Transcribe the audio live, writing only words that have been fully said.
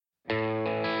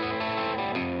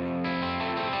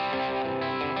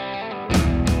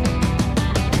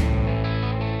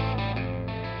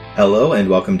Hello and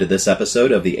welcome to this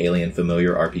episode of the Alien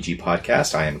Familiar RPG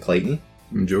Podcast. I am Clayton.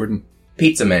 I'm Jordan.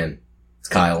 Pizza Man. It's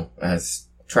Kyle. I was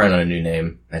trying on a new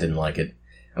name. I didn't like it.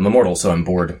 I'm immortal, so I'm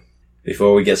bored.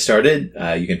 Before we get started,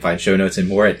 you can find show notes and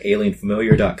more at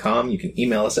alienfamiliar.com. You can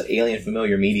email us at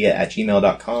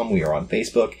alienfamiliarmedia@gmail.com. We are on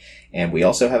Facebook, and we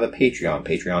also have a Patreon,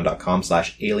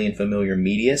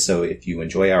 patreon.com/alienfamiliarmedia. So if you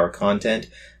enjoy our content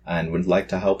and would like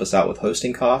to help us out with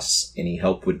hosting costs, any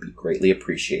help would be greatly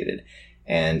appreciated.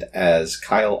 And as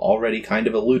Kyle already kind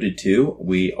of alluded to,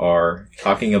 we are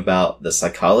talking about the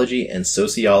psychology and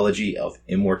sociology of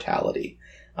immortality,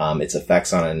 its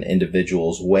effects on an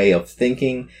individual's way of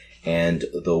thinking, and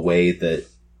the way that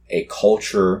a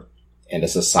culture and a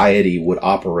society would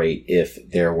operate if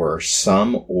there were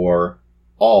some or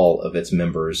all of its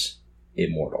members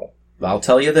immortal. I'll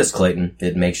tell you this, Clayton.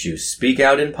 It makes you speak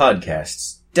out in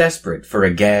podcasts, desperate for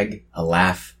a gag, a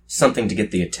laugh, something to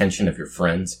get the attention of your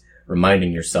friends,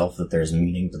 reminding yourself that there's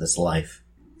meaning to this life.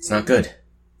 It's not good.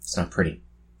 It's not pretty.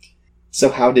 So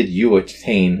how did you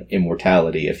attain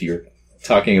immortality if you're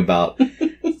talking about...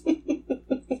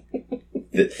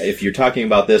 If you're talking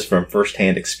about this from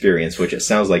first-hand experience, which it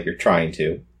sounds like you're trying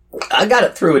to. I got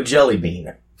it through a jelly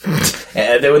bean.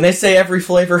 And when they say every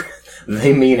flavor,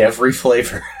 they mean every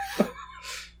flavor.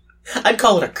 I'd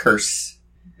call it a curse.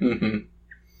 Mm-hmm.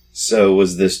 So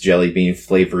was this jelly bean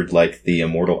flavored like the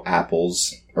immortal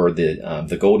apples, or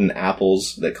the golden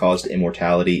apples that caused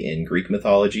immortality in Greek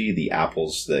mythology, the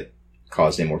apples that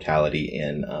caused immortality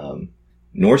in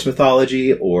Norse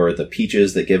mythology, or the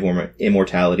peaches that give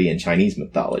immortality in Chinese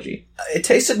mythology? It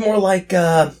tasted more like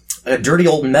a dirty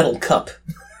old metal cup.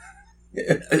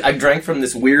 I drank from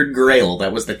this weird grail.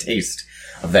 That was the taste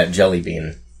of that jelly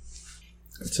bean.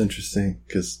 That's interesting,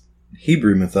 because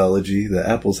Hebrew mythology, the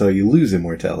apple's how you lose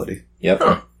immortality. Yep.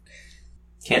 Huh.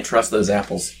 Can't trust those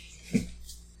apples.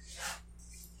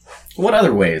 What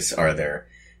other ways are there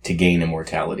to gain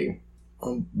immortality?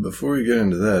 Before we get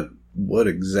into that, what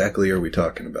exactly are we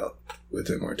talking about with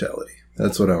immortality?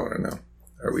 That's what I want to know.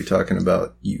 Are we talking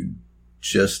about you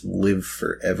just live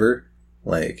forever?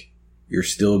 Like, you're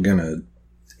still gonna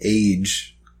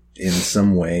age in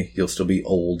some way. You'll still be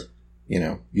old.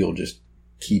 You'll just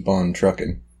keep on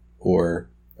trucking. Or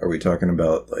are we talking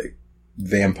about, like,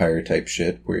 vampire type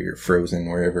shit where you're frozen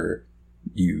wherever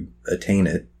you attain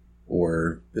it?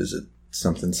 Or is it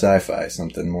something sci-fi,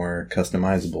 something more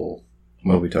customizable?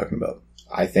 What are we talking about?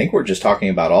 I think we're just talking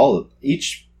about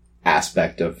each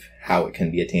aspect of how it can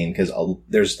be attained, because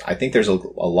there's a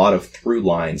lot of through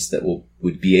lines that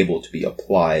would be able to be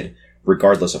applied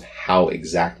regardless of how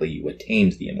exactly you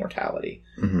attained the immortality.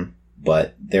 Mm-hmm.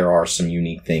 But there are some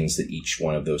unique things that each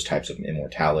one of those types of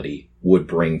immortality would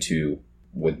bring to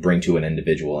an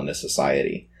individual in a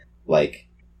society. Like,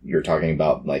 you're talking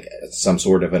about, like, some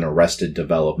sort of an arrested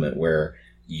development where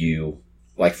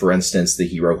like, for instance, the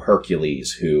hero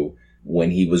Hercules, who,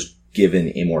 when he was given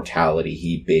immortality,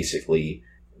 he basically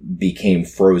became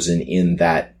frozen in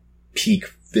that peak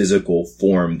physical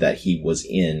form that he was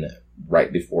in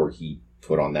right before he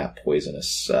put on that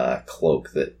poisonous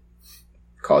cloak that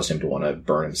caused him to want to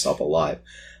burn himself alive.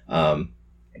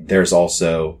 There's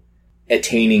also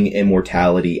attaining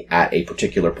immortality at a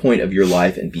particular point of your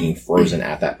life and being frozen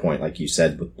at that point, like you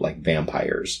said, with, like,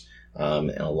 vampires,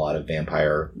 and a lot of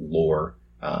vampire lore,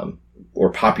 or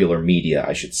popular media,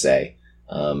 I should say.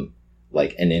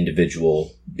 Like, an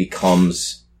individual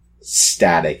becomes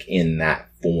static in that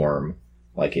form.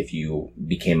 Like, if you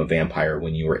became a vampire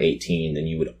when you were 18, then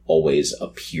you would always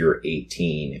appear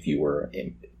 18. If you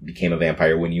became a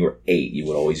vampire when you were 8, you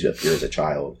would always appear as a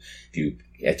child. If you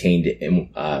attained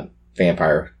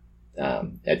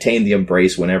attained the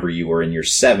embrace whenever you were in your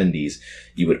 70s,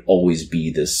 you would always be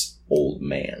this old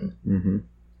man. Mm-hmm.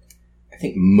 I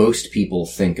think most people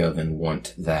think of and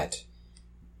want that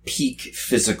peak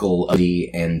physical ability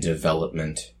and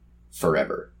development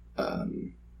forever.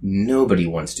 Nobody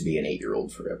wants to be an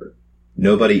 8-year-old forever.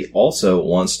 Nobody also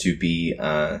wants to be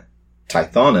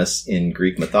Tithonus in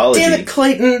Greek mythology. Damn it,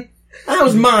 Clayton! That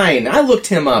was mine! I looked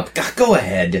him up. Go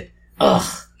ahead.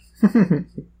 Ugh.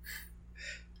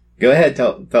 Go ahead,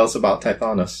 tell us about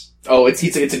Tithonus. Oh, it's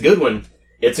a good one.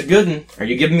 It's a good one. Are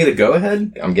you giving me the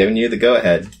go-ahead? I'm giving you the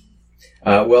go-ahead.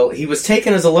 Well, he was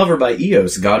taken as a lover by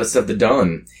Eos, goddess of the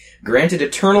dawn. Granted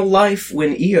eternal life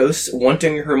when Eos,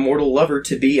 wanting her mortal lover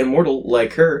to be immortal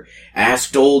like her,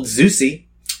 asked old Zeusy,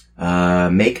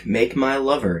 make my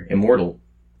lover immortal.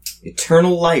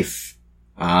 Eternal life.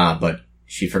 But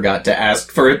she forgot to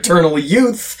ask for eternal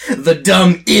youth, the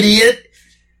dumb idiot!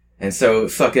 And so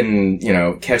fucking,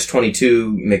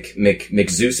 Catch-22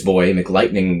 McZeus boy,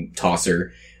 McLightning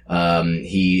tosser,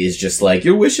 he is just like,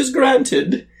 your wish is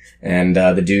granted. And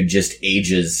the dude just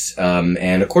ages.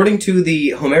 And according to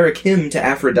the Homeric hymn to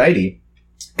Aphrodite,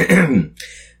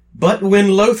 but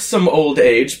when loathsome old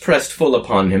age pressed full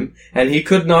upon him, and he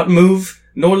could not move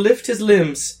nor lift his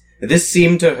limbs, this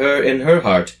seemed to her in her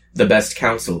heart the best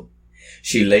counsel.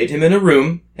 She laid him in a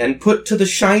room, and put to the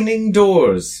shining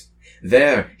doors.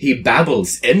 There he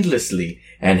babbles endlessly,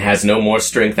 and has no more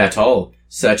strength at all,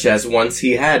 such as once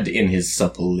he had in his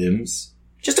supple limbs.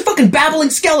 Just a fucking babbling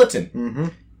skeleton! Mm-hmm.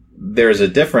 There's a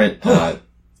different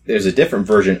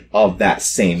version of that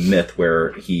same myth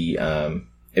where he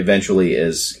eventually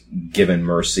is given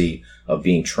mercy of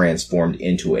being transformed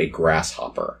into a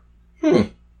grasshopper.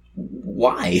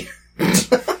 Why?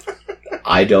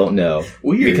 I don't know.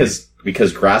 Weird.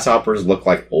 Because grasshoppers look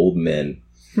like old men.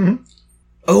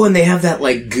 Oh, and they have that,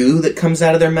 like, goo that comes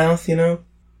out of their mouth, you know?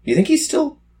 You think he's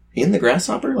still in the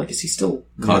grasshopper? Like, is he still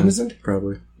cognizant? Yeah,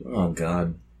 probably. Oh,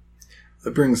 God.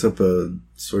 That brings up a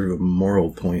sort of a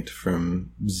moral point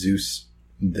from Zeus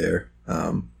there.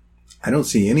 I don't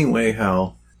see any way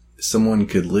how someone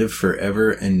could live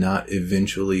forever and not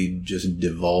eventually just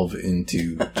devolve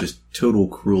into just total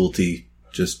cruelty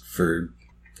just for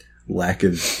lack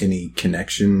of any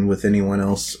connection with anyone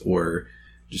else or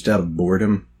just out of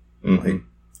boredom. Mm-hmm. Like,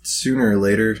 sooner or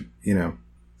later, you know,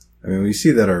 I mean, we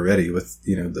see that already with,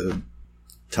 you know, the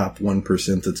top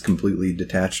 1% that's completely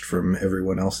detached from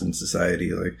everyone else in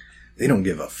society. Like, they don't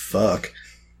give a fuck.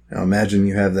 Now imagine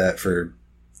you have that for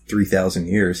 3,000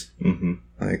 years. Mm-hmm.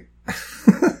 Like,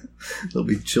 there'll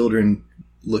be children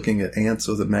looking at ants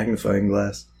with a magnifying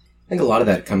glass. I think a lot of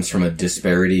that comes from a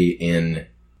disparity in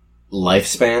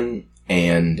lifespan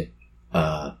and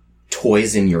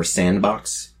toys in your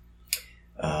sandbox.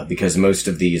 Because most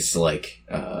of these, like,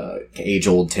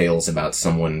 age-old tales about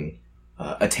someone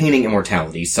attaining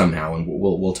immortality somehow, and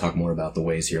we'll talk more about the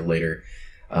ways here later,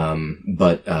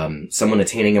 but someone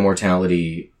attaining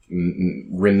immortality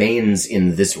remains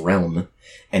in this realm,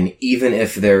 and even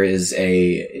if there is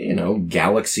a, you know,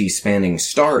 galaxy-spanning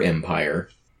star empire,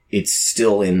 it's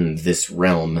still in this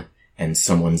realm, and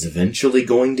someone's eventually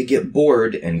going to get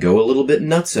bored and go a little bit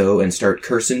nutso and start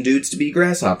cursing dudes to be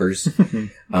grasshoppers.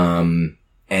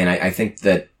 And I think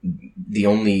that the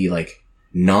only, like,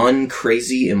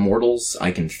 non-crazy immortals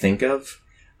I can think of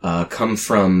come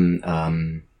from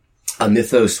a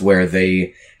mythos where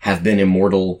they have been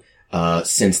immortal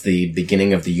since the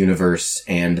beginning of the universe,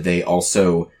 and they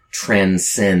also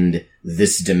transcend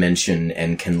this dimension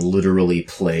and can literally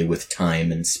play with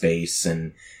time and space,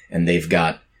 and they've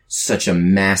got such a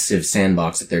massive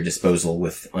sandbox at their disposal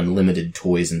with unlimited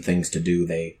toys and things to do,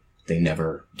 they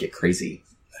never get crazy.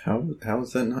 How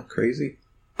is that not crazy?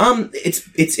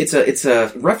 It's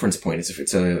a reference point.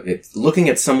 It's looking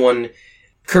at someone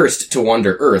cursed to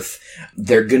wander Earth.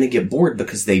 They're gonna get bored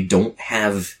because they don't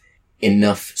have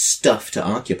enough stuff to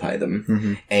occupy them.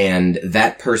 Mm-hmm. And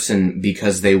that person,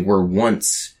 because they were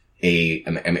once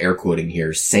I'm air quoting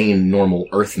here, sane, normal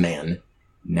Earthman,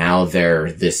 now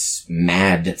they're this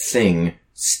mad thing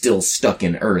still stuck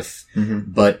in Earth.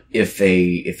 Mm-hmm. But if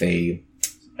a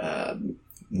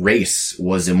race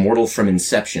was immortal from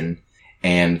inception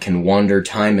and can wander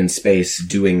time and space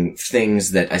doing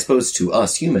things that I suppose to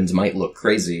us humans might look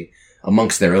crazy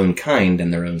amongst their own kind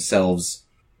and their own selves,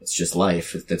 it's just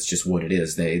life. That's just what it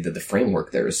is. The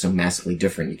framework there is so massively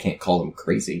different. You can't call them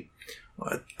crazy.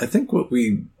 I think what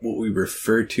we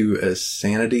refer to as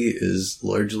sanity is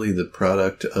largely the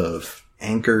product of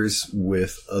anchors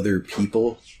with other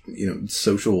people, you know,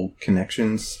 social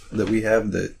connections that we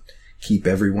have that keep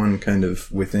everyone kind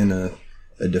of within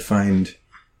a defined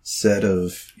set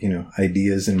of, you know,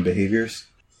 ideas and behaviors.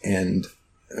 And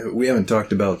we haven't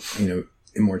talked about, you know,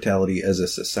 immortality as a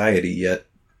society yet.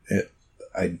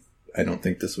 I don't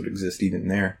think this would exist even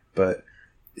there. But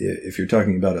if you're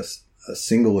talking about a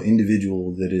single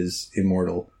individual that is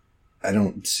immortal, I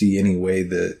don't see any way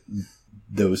that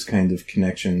those kind of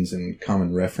connections and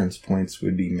common reference points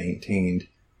would be maintained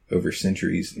over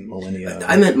centuries and millennia.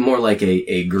 I meant more like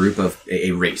a group of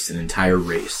a race, an entire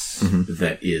race Mm-hmm.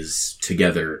 that is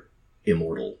together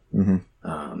immortal.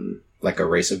 Mm-hmm. Like a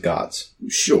race of gods.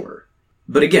 Sure.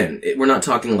 But again, we're not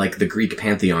talking like the Greek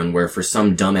pantheon where for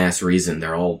some dumbass reason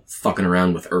they're all fucking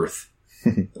around with Earth.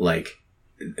 Like,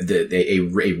 a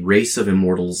race of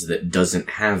immortals that doesn't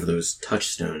have those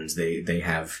touchstones. They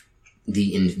have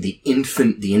the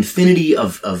infinity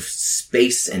of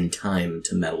space and time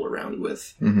to meddle around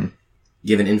with. Mm-hmm.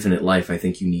 Given infinite life, I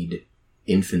think you need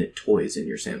infinite toys in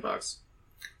your sandbox.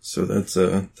 So that's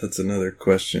another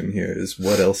question here, is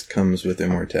what else comes with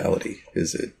immortality?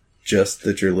 Is it just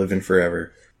that you're living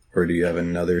forever, or do you have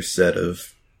another set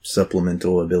of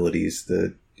supplemental abilities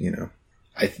that, you know?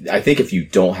 I think if you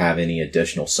don't have any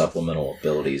additional supplemental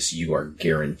abilities, you are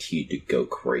guaranteed to go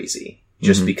crazy.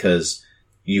 Just because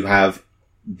you have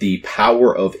the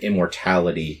power of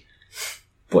immortality,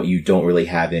 but you don't really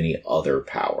have any other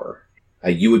power.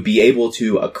 You would be able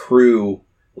to accrue,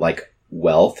 like,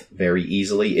 wealth very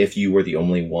easily if you were the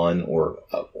only one or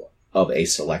of a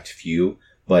select few.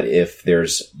 But if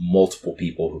there's multiple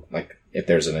people, who, like, if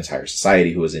there's an entire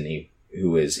society who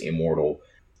is immortal,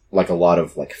 like a lot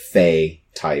of, like, fae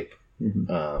type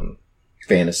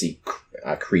fantasy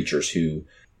creatures who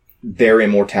their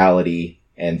immortality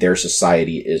and their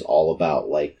society is all about,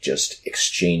 like, just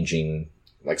exchanging,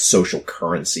 like, social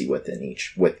currency with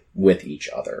each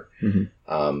other.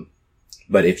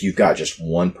 But if you've got just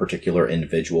one particular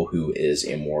individual who is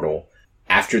immortal,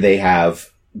 after they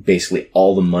have basically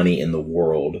all the money in the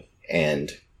world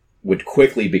and would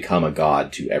quickly become a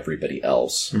god to everybody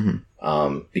else,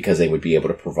 because they would be able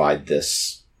to provide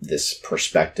this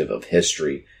perspective of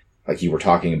history, like you were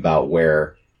talking about,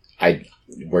 where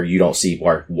you don't see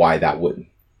why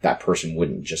that person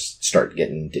wouldn't just start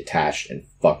getting detached and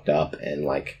fucked up and,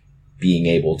 like, being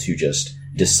able to just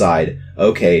decide,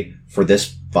 okay, for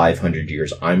this 500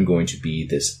 years, I'm going to be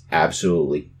this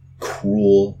absolutely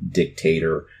cruel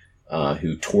dictator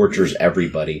who tortures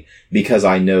everybody, because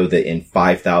I know that in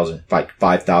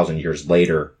 5,000 years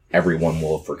later, everyone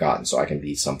will have forgotten, so I can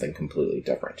be something completely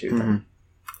different to them.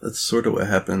 That's sort of what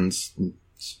happens,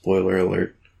 spoiler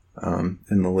alert,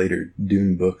 in the later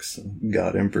Dune books,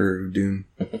 God Emperor of Dune.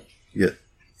 You get,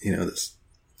 this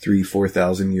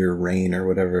 4,000 year reign or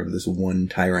whatever of this one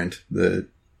tyrant that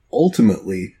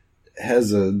ultimately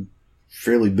has a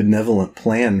fairly benevolent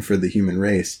plan for the human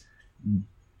race,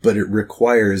 but it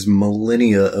requires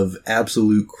millennia of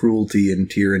absolute cruelty and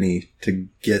tyranny to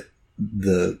get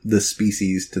the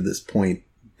species to this point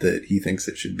that he thinks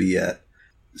it should be at.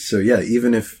 So yeah,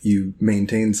 even if you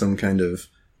maintain some kind of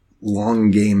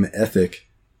long game ethic,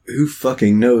 who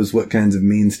fucking knows what kinds of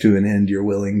means to an end you're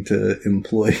willing to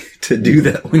employ to do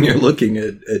that when you're looking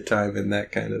at time in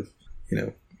that kind of,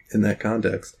 in that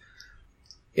context.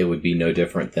 It would be no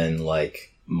different than,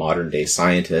 like, modern day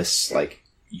scientists, like,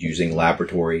 using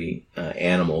laboratory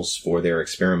animals for their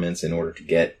experiments in order to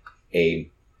get a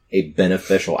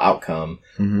beneficial outcome.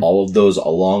 All of those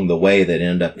along the way that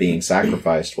end up being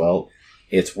sacrificed. Well,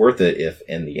 it's worth it if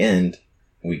in the end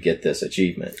we get this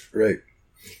achievement. Right.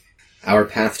 Our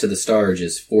path to the stars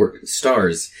is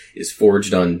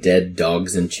forged on dead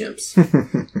dogs and chimps.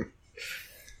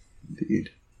 Indeed.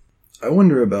 I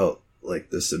wonder about, like,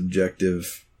 the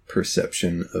subjective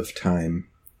perception of time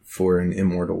for an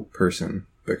immortal person,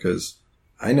 because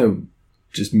I know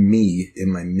just me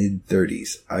in my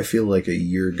mid-30s, I feel like a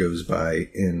year goes by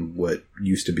in what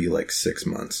used to be like 6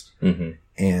 months.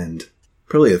 And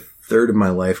probably a third of my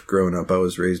life growing up, I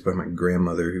was raised by my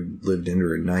grandmother who lived into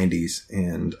her 90s,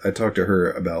 and I talked to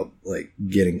her about, like,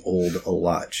 getting old a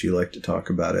lot. She liked to talk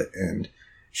about it, and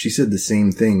she said the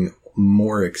same thing,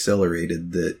 more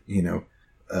accelerated, that,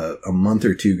 a month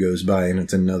or two goes by and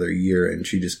it's another year, and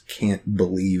she just can't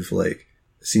believe, like,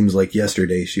 it seems like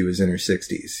yesterday she was in her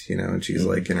 60s, and she's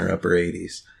like in her upper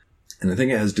 80s. And I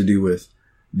think it has to do with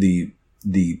the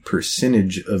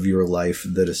percentage of your life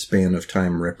that a span of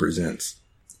time represents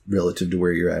relative to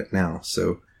where you're at now.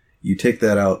 So you take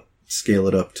that out, scale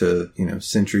it up to,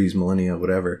 centuries, millennia,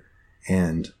 whatever,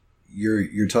 and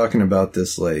you're talking about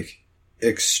this, like,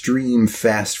 extreme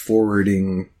fast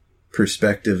forwarding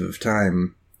perspective of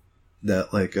time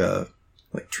that, like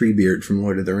Treebeard from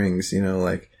Lord of the Rings,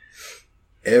 like,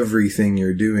 everything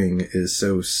you're doing is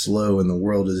so slow and the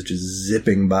world is just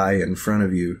zipping by in front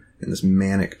of you in this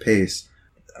manic pace.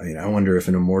 I mean, I wonder if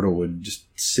an immortal would just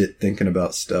sit thinking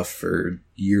about stuff for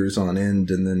years on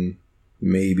end and then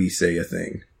maybe say a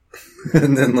thing.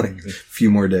 And then, like, a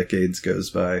few more decades goes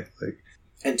by. Like,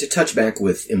 and to touch back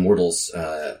with immortals,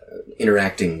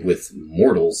 interacting with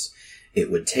mortals, it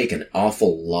would take an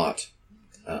awful lot,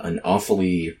 an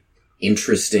awfully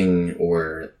interesting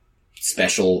or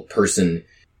special person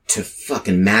to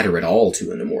fucking matter at all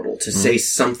to an immortal, to say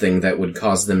something that would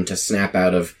cause them to snap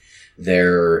out of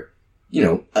their,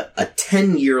 a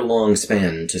 10-year-long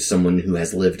span to someone who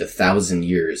has lived 1,000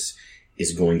 years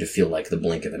is going to feel like the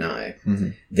blink of an eye.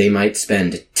 They might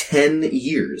spend 10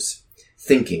 years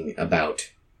thinking about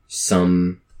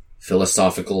some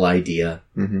philosophical idea,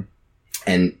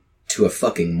 and to a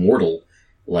fucking mortal,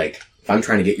 like, if I'm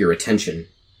trying to get your attention,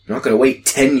 I'm not going to wait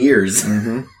 10 years.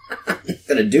 I'm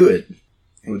going to do it.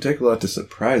 It would take a lot to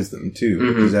surprise them, too,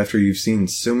 because after you've seen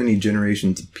so many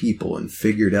generations of people and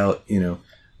figured out,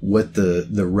 what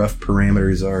the rough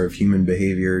parameters are of human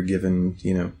behavior given,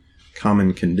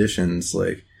 common conditions,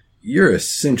 like, you're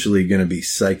essentially going to be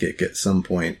psychic at some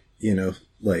point,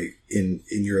 like in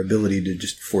your ability to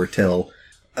just foretell,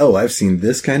 oh, I've seen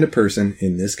this kind of person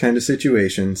in this kind of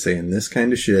situation saying this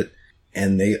kind of shit,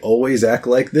 and they always act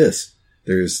like this.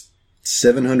 There's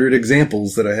 700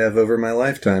 examples that I have over my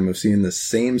lifetime of seeing the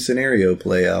same scenario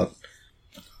play out.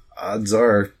 Odds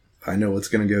are I know what's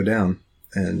going to go down.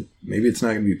 And maybe it's not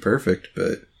going to be perfect,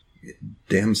 but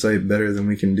damn sight better than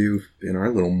we can do in our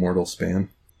little mortal span.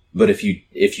 But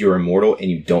if you're immortal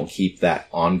and you don't keep that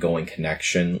ongoing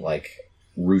connection, like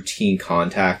routine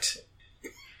contact,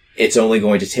 it's only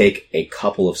going to take a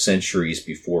couple of centuries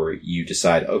before you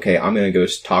decide, okay, I'm going to go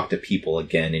talk to people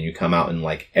again, and you come out and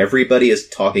like everybody is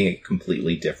talking a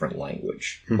completely different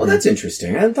language. Well, that's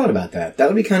interesting. I hadn't thought about that. That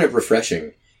would be kind of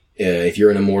refreshing. If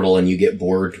you're an immortal and you get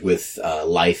bored with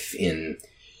life in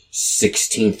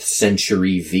 16th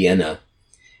century Vienna,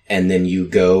 and then you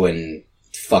go and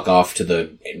fuck off to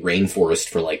the rainforest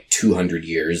for like 200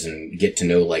 years and get to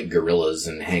know like gorillas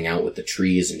and hang out with the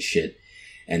trees and shit,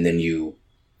 and then you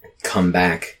come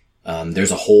back,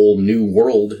 there's a whole new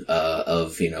world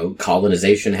of,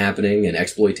 colonization happening and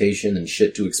exploitation and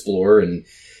shit to explore, and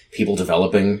people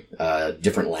developing,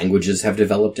 different languages have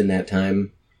developed in that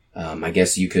time. I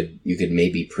guess you could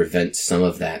maybe prevent some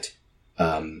of that,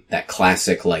 that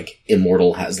classic, like,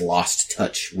 immortal has lost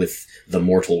touch with the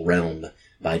mortal realm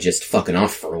by just fucking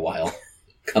off for a while,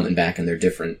 coming back and they're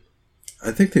different.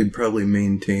 I think they'd probably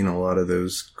maintain a lot of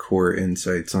those core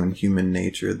insights on human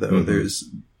nature, though.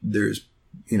 Mm-hmm. There's,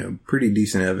 pretty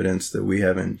decent evidence that we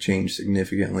haven't changed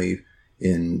significantly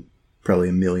in probably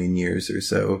 1 million years or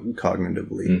so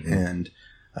cognitively. Mm-hmm. And,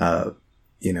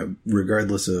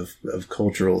 regardless of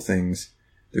cultural things,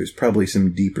 there's probably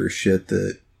some deeper shit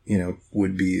that,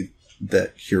 would be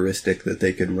that heuristic that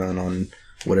they could run on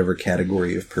whatever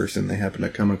category of person they happen to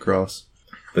come across.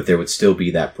 But there would still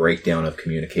be that breakdown of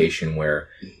communication where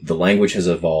the language has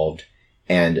evolved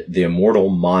and the immortal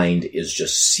mind is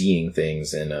just seeing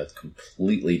things in a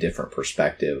completely different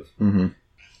perspective. Mm-hmm.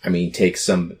 I mean, take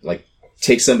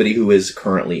somebody who is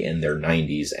currently in their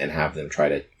 90s and have them try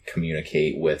to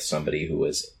communicate with somebody who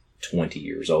is 20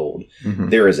 years old. Mm-hmm.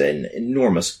 There is an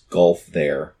enormous gulf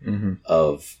there mm-hmm.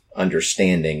 of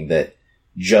understanding that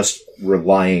just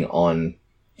relying on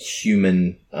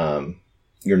human,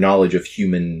 your knowledge of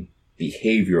human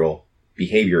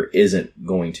behavior isn't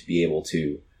going to be able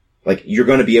to, like, you're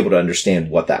going to be able to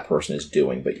understand what that person is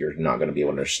doing, but you're not going to be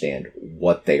able to understand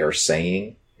what they are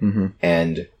saying. Mm-hmm.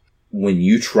 And when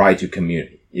you try to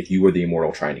communicate, if you were the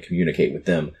immortal trying to communicate with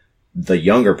them, the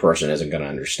younger person isn't going to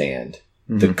understand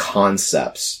mm-hmm. the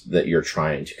concepts that you're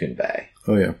trying to convey.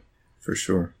 Oh yeah, for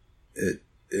sure. At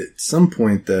some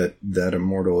point that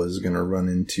immortal is going to run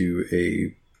into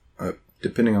a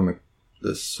depending on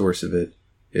the source of it,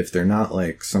 if they're not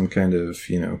like some kind of,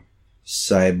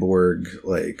 cyborg,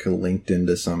 like linked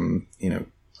into some,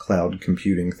 cloud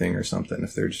computing thing or something,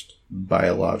 if they're just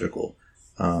biological,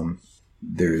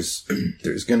 there's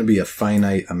going to be a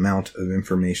finite amount of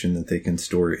information that they can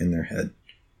store in their head.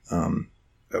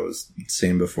 I was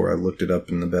saying before, I looked it up,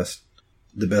 and the best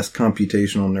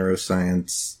computational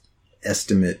neuroscience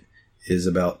estimate is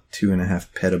about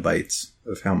 2.5 petabytes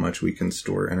of how much we can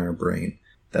store in our brain.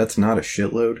 That's not a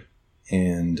shitload.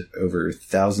 And over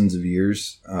thousands of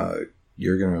years,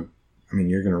 you're gonna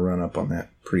run up on that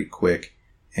pretty quick.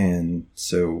 And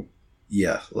so,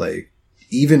 yeah, like,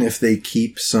 even if they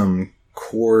keep some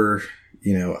core,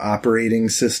 operating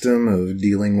system of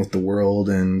dealing with the world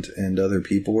and other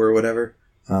people or whatever,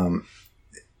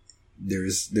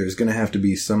 there's gonna have to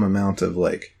be some amount of,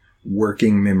 like,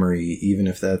 working memory, even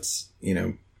if that's,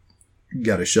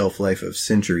 got a shelf life of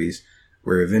centuries,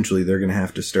 where eventually they're gonna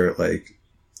have to start, like,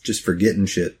 just forgetting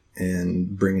shit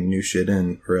and bringing new shit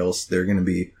in, or else they're going to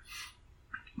be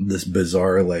this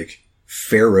bizarre, like,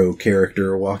 pharaoh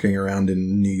character walking around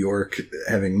in New York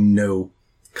having no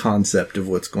concept of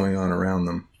what's going on around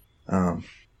them.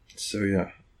 So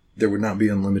yeah, there would not be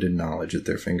unlimited knowledge at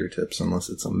their fingertips unless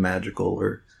it's a magical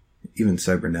or even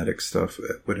cybernetic stuff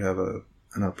that would have an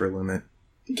upper limit.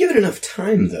 Give it enough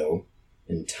time, though,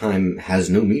 and time has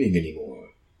no meaning anymore.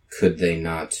 Could they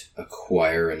not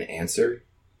acquire an answer?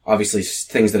 Obviously,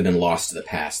 things that have been lost to the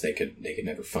past, they could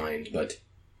never find, but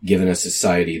given a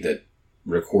society that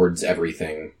records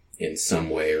everything in some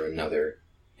way or another,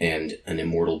 and an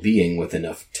immortal being with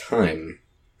enough time,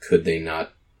 could they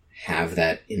not have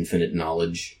that infinite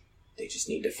knowledge? They just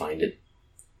need to find it.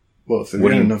 Well, if they've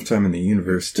got enough time in the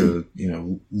universe to,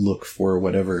 look for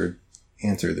whatever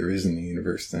answer there is in the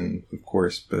universe, then of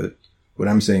course, but what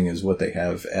I'm saying is what they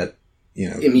have at,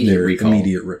 immediate their recall.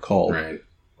 Immediate recall. Right.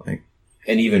 Like,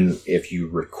 And even if you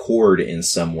record in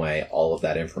some way all of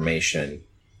that information,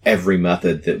 every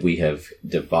method that we have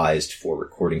devised for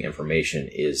recording information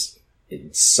is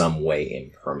in some way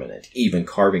impermanent. Even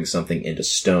carving something into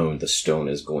stone, the stone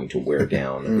is going to wear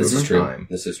down. This is true. Time.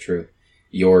 This is true.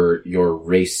 Your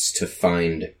race to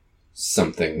find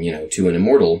something, to an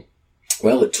immortal,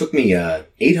 well, it took me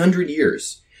 800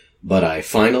 years, but I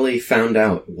finally found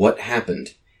out what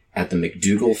happened at the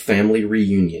McDougal family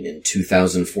reunion in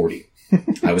 2040.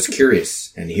 I was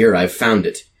curious, and here I've found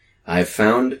it. I've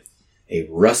found a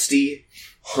rusty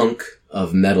hunk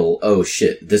of metal. Oh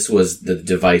shit, this was the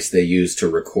device they used to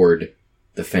record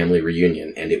the family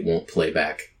reunion, and it won't play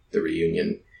back the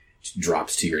reunion. It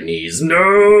drops to your knees.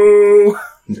 No!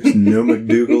 There's no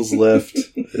McDougals left.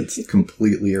 It's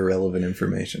completely irrelevant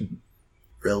information.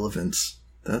 Relevance.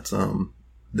 That's,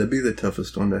 that'd be the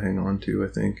toughest one to hang on to, I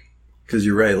think. Because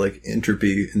you're right, like,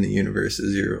 entropy in the universe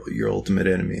is your ultimate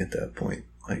enemy at that point.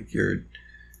 Like, you're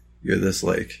this,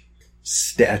 like,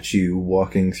 statue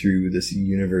walking through this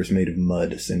universe made of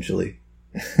mud, essentially.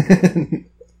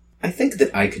 I think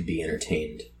that I could be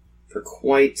entertained for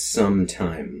quite some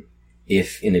time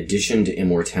if, in addition to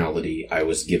immortality, I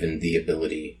was given the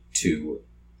ability to,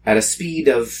 at a speed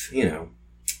of,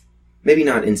 maybe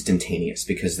not instantaneous,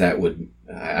 because that would,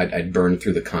 I'd burn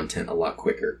through the content a lot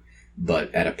quicker,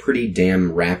 but at a pretty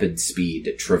damn rapid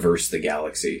speed, traverse the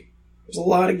galaxy. There's a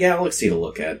lot of galaxy to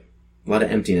look at. A lot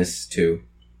of emptiness, too.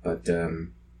 But,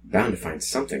 bound to find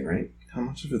something, right? How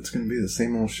much of it's going to be the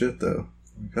same old shit, though?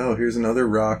 Like, oh, here's another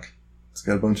rock. It's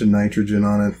got a bunch of nitrogen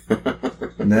on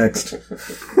it. Next.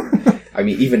 I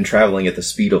mean, even traveling at the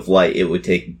speed of light, it would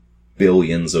take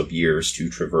billions of years to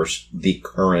traverse the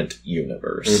current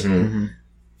universe. Mm-hmm. Mm-hmm.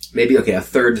 Maybe, okay, a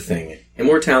third thing.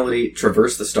 Immortality,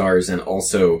 traverse the stars, and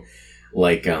also,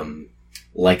 like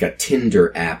a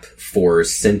Tinder app for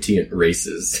sentient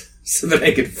races. So that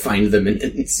I could find them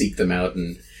and seek them out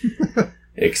and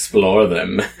explore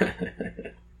them.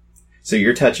 So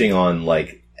you're touching on,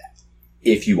 like,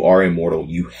 if you are immortal,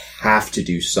 you have to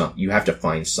you have to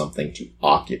find something to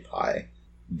occupy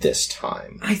this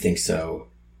time. I think so.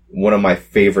 One of my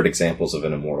favorite examples of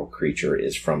an immortal creature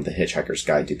is from The Hitchhiker's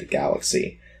Guide to the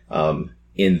Galaxy.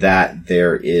 In that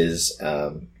there is,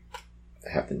 I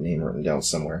have the name written down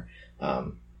somewhere,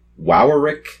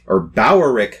 Bowerick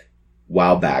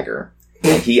Wowbagger,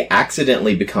 and he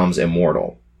accidentally becomes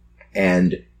immortal.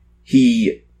 And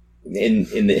he,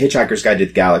 in the Hitchhiker's Guide to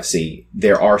the Galaxy,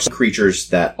 there are some creatures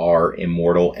that are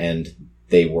immortal, and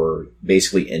they were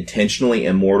basically intentionally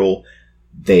immortal.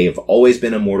 They've always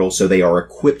been immortal, so they are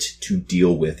equipped to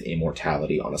deal with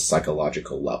immortality on a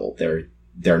psychological level. They're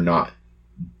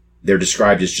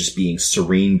described as just being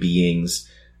serene beings,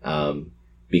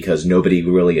 because nobody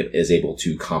really is able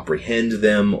to comprehend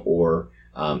them or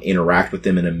interact with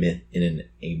them in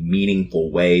a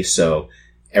meaningful way. So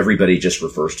everybody just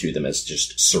refers to them as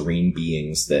just serene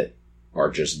beings that are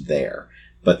just there.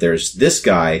 But there's this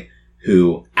guy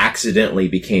who accidentally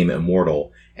became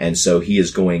immortal, and so he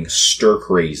is going stir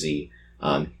crazy.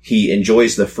 He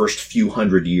enjoys the first few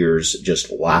hundred years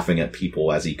just laughing at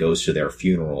people as he goes to their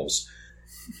funerals.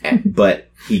 But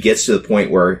he gets to the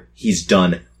point where he's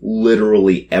done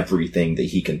literally everything that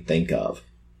he can think of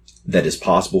that is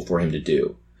possible for him to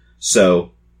do.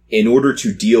 So, in order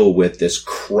to deal with this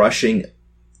crushing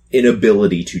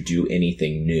inability to do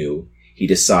anything new, he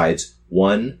decides,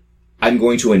 1, I'm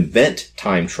going to invent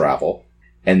time travel,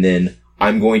 and then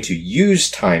I'm going to use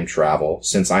time travel,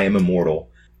 since I am immortal,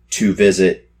 to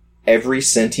visit every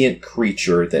sentient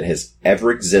creature that has ever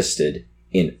existed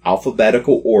in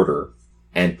alphabetical order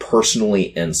and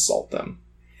personally insult them.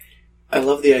 I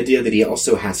love the idea that he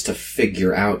also has to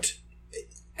figure out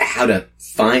how to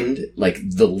find, like,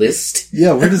 the list.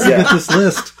 Yeah, where does he get this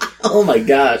list? Oh my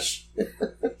gosh.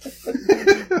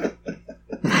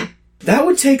 That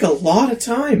would take a lot of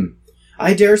time.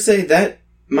 I dare say that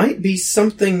might be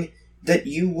something that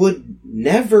you would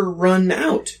never run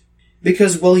out.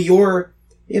 Because while you're,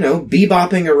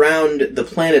 bebopping around the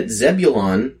planet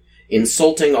Zebulon,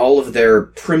 insulting all of their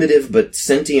primitive but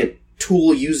sentient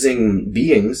tool-using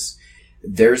beings,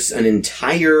 there's an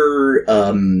entire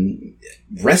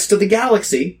rest of the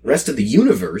galaxy, rest of the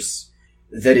universe,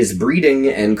 that is breeding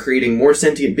and creating more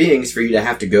sentient beings for you to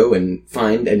have to go and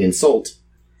find and insult.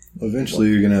 Eventually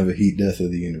you're going to have a heat death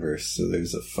of the universe, so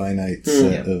there's a finite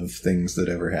set of things that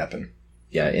ever happen.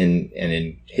 Yeah, in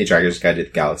Hitchhiker's Guide to the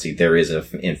Galaxy, there is,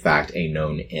 in fact, a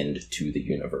known end to the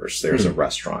universe. There's a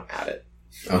restaurant at it,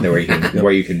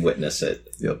 where you can witness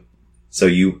it. Yep. So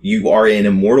you are an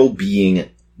immortal being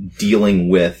dealing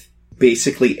with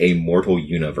basically a mortal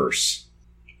universe.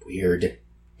 Weird.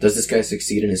 Does this guy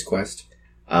succeed in his quest?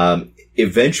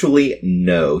 Eventually,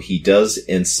 no. He does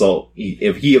insult...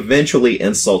 If he eventually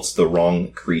insults the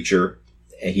wrong creature,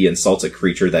 he insults a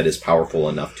creature that is powerful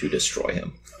enough to destroy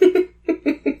him.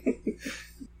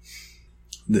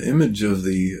 The image of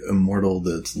the immortal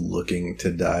that's looking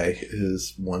to die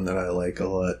is one that I like a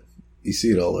lot. You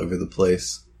see it all over the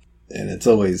place. And it's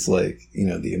always like,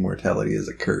 the immortality is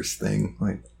a curse thing.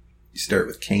 Like, you start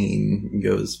with Cain, you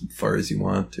go as far as you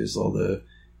want. There's all the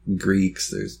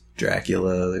Greeks, there's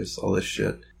Dracula, there's all this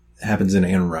shit. It happens in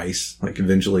Anne Rice. Like,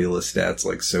 eventually Lestat's,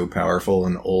 like, so powerful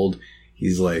and old,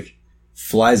 he's, like,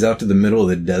 flies out to the middle of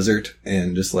the desert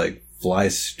and just, like,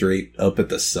 flies straight up at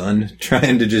the sun,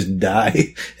 trying to just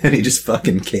die, and he just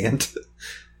fucking can't.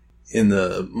 In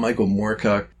the Michael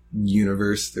Moorcock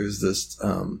universe, there's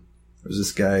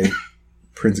this guy,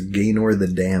 Prince Gaynor the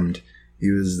Damned. He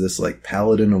was this, like,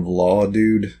 paladin of law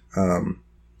dude.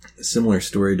 Similar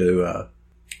story to,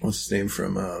 what's his name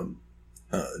from,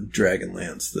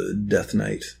 Dragonlance, the Death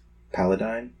Knight.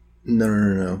 Paladine?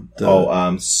 No.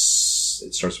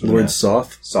 It starts with Lord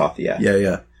Soth? Soth, yeah.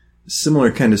 Yeah.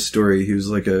 Similar kind of story. He was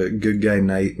like a good guy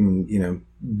knight and,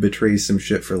 betrays some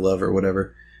shit for love or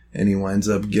whatever. And he winds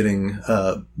up getting,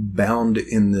 bound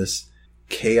in this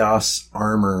chaos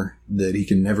armor that he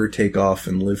can never take off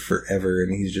and live forever.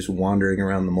 And he's just wandering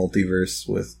around the multiverse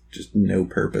with just no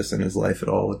purpose in his life at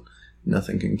all. And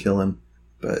nothing can kill him.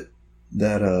 But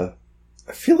that,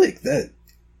 I feel like that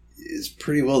is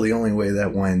pretty well the only way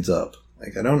that winds up.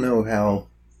 Like, I don't know how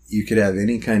you could have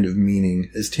any kind of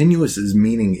meaning, as tenuous as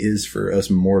meaning is for us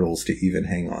mortals to even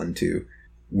hang on to.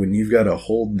 When you've got to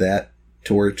hold that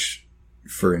torch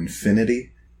for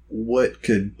infinity, what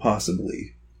could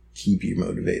possibly keep you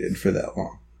motivated for that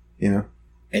long?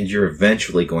 And you're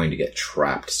eventually going to get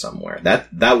trapped somewhere.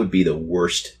 That would be the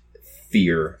worst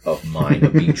fear of mine,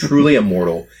 of being truly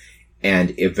immortal,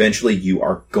 and eventually you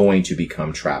are going to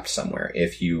become trapped somewhere.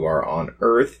 If you are on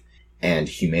Earth and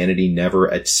humanity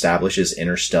never establishes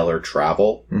interstellar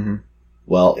travel,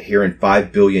 well, here in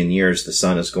 5 billion years, the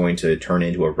sun is going to turn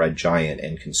into a red giant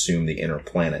and consume the inner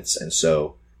planets, and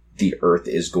so the Earth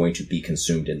is going to be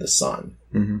consumed in the sun.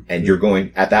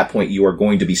 And at that point, you are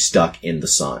going to be stuck in the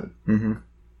sun.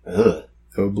 Ugh.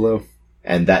 Oh, blow.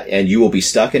 And you will be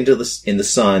stuck in the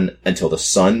sun until the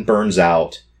sun burns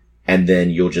out, and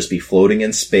then you'll just be floating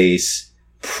in space,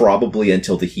 probably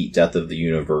until the heat death of the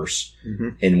universe,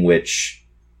 in which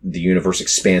the universe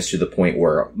expands to the point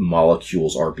where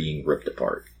molecules are being ripped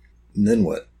apart. And then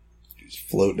what? Just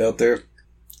float out there?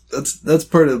 That's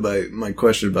part of my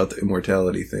question about the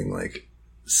immortality thing. Like,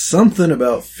 something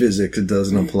about physics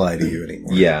doesn't apply to you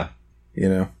anymore. Yeah.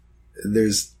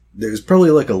 There's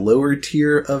probably like a lower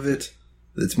tier of it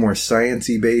that's more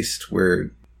sciencey based,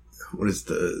 where, what is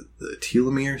the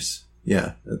telomeres?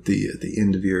 Yeah, at the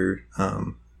end of your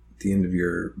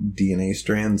DNA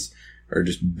strands are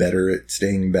just better at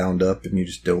staying bound up, and you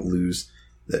just don't lose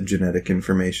that genetic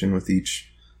information with each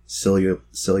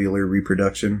cellular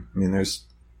reproduction. I mean, there's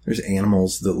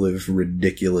animals that live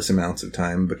ridiculous amounts of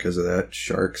time because of that.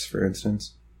 Sharks, for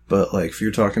instance. But, like, if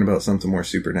you're talking about something more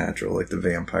supernatural, like the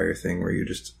vampire thing, where you're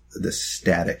just this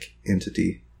static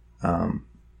entity,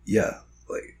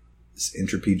 like, does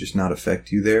entropy just not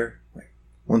affect you there? Like,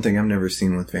 one thing I've never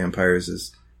seen with vampires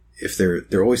is if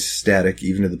they're always static,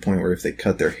 even to the point where if they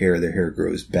cut their hair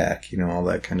grows back, all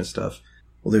that kind of stuff.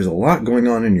 Well, there's a lot going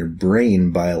on in your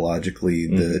brain biologically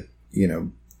that,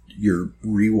 you're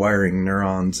rewiring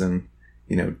neurons and,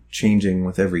 changing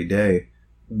with every day.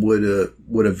 Would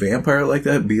a vampire like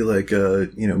that be like a,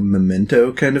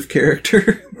 Memento kind of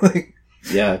character? Like,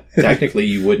 yeah, technically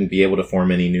you wouldn't be able to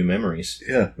form any new memories.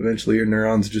 Yeah, eventually your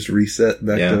neurons just reset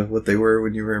back to what they were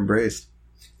when you were embraced.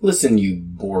 Listen, you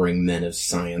boring men of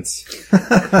science.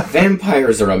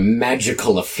 Vampires are a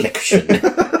magical affliction.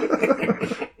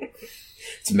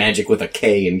 It's magic with a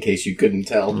K, in case you couldn't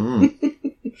tell.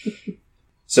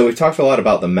 So we've talked a lot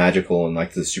about the magical and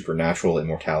like the supernatural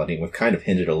immortality, and we've kind of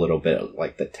hinted a little bit at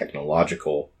like the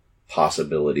technological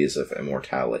possibilities of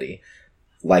immortality.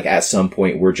 Like at some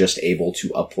point we're just able to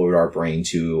upload our brain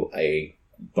to a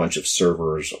bunch of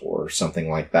servers or something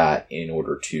like that in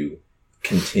order to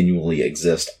continually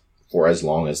exist for as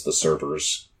long as the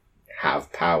servers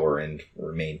have power and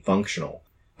remain functional.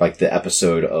 Like the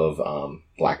episode of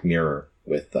Black Mirror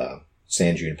with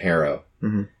San Junipero.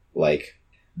 Like,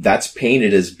 that's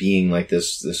painted as being like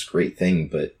this great thing,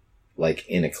 but like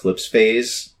in Eclipse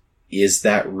Phase, is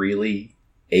that really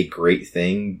a great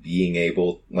thing? Being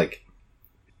able, like,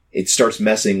 it starts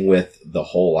messing with the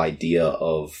whole idea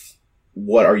of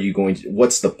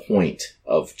what's the point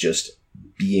of just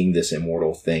being this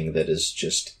immortal thing that is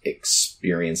just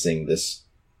experiencing this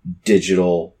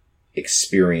digital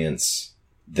experience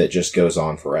that just goes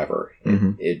on forever.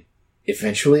 Mhm.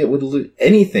 Eventually it would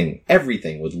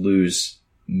everything would lose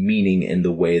meaning in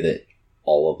the way that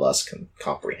all of us can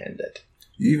comprehend it.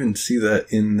 You even see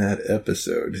that in that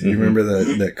episode. You Mhm. remember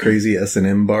that crazy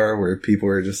S&M bar where people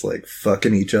are just like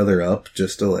fucking each other up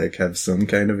just to like have some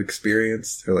kind of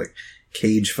experience? They're like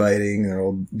cage fighting, they're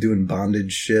all doing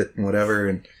bondage shit and whatever,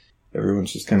 and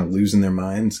everyone's just kind of losing their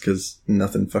minds because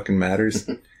nothing fucking matters.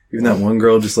 Even that one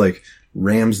girl just like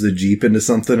rams the Jeep into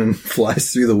something and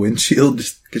flies through the windshield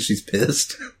just because she's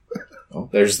pissed. Well,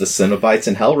 there's the Cenobites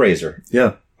and Hellraiser.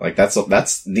 Yeah. Like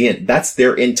that's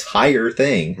their entire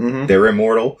thing. Mhm. They're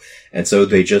immortal, and so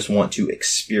they just want to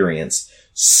experience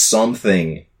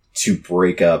something to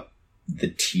break up the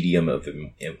tedium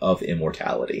of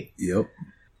immortality. Yep.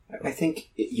 I think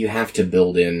you have to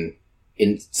build in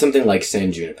something like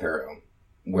San Junipero,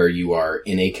 where you are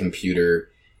in a computer,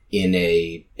 in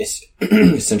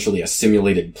essentially a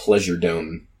simulated pleasure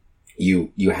dome.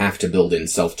 You have to build in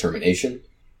self-termination,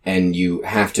 and you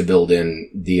have to build in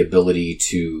the ability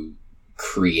to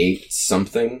create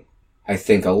something. I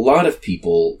think a lot of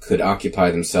people could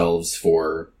occupy themselves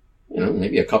for,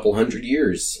 maybe a couple 100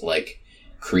 years, like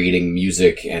creating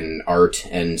music and art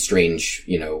and strange,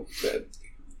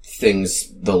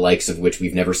 things the likes of which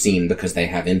we've never seen because they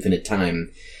have infinite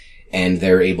time, and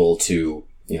they're able to,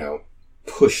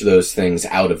 push those things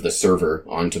out of the server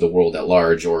onto the world at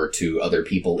large or to other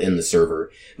people in the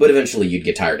server. But eventually you'd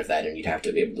get tired of that and you'd have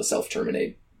to be able to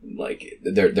self-terminate. Like,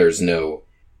 there's no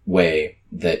way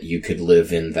that you could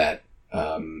live in that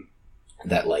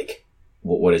like,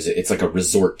 what is it? It's like a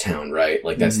resort town, right?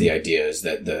 Like, that's the idea, is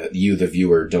that the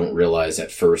viewer, don't realize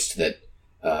at first that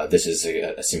this is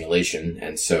a simulation,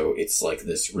 and so it's like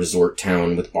this resort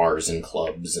town with bars and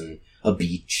clubs and a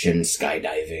beach and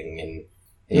skydiving and,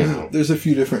 There's a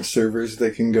few different servers they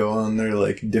can go on. They're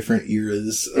like different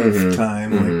eras of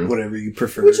time, like whatever you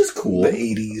prefer. Which is cool. The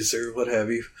 80s or what have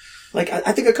you. Like,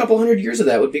 I think a couple 100 years of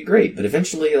that would be great, but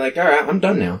eventually, like, alright, I'm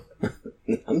done now.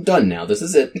 I'm done now. This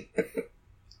is it.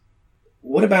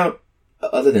 What about,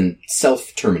 other than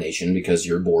self-termination, because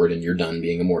you're bored and you're done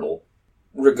being immortal,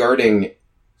 regarding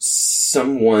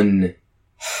someone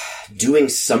doing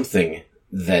something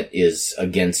that is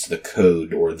against the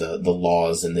code or the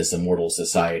laws in this immortal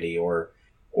society, or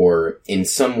in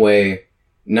some way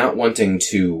not wanting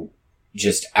to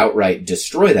just outright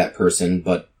destroy that person,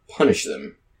 but punish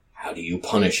them? How do you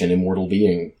punish an immortal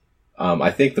being?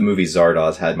 I think the movie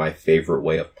Zardoz had my favorite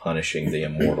way of punishing the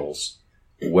immortals,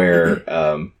 where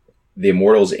the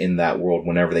immortals in that world,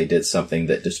 whenever they did something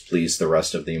that displeased the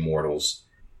rest of the immortals,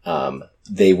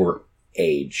 they were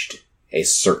aged a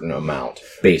certain amount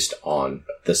based on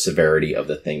the severity of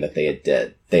the thing that they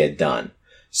had done.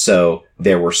 So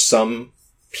there were some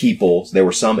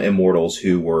immortals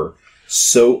who were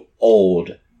so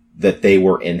old that they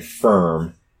were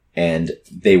infirm and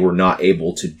they were not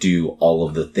able to do all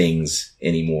of the things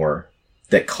anymore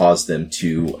that caused them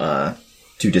to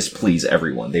displease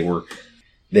everyone. They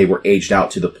were aged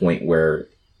out to the point where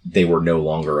they were no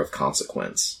longer of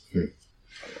consequence.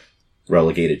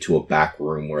 Relegated to a back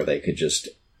room where they could just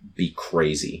be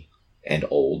crazy and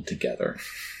old together.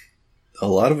 A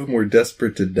lot of them were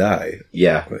desperate to die.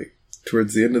 Yeah. Like,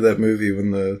 towards the end of that movie,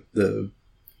 when the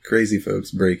crazy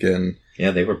folks break in.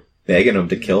 Yeah, they were begging them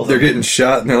to kill them. They're getting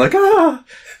shot and they're like,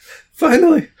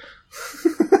 finally.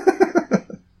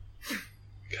 God,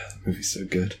 that movie's so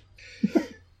good.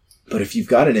 But if you've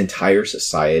got an entire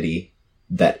society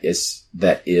that is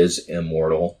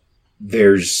immortal,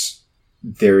 there's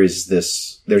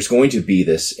going to be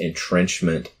this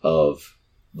entrenchment of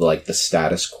like the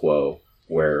status quo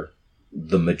where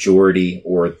the majority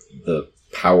or the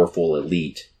powerful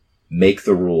elite make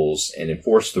the rules and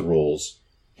enforce the rules,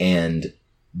 and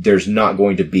there's not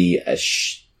going to be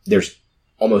there's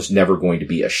almost never going to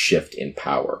be a shift in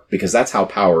power, because that's how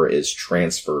power is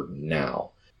transferred now.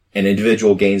 An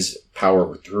individual gains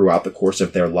power throughout the course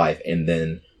of their life, and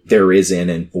then there is an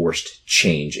enforced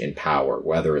change in power,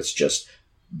 whether it's just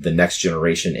the next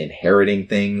generation inheriting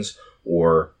things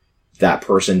or that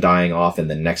person dying off and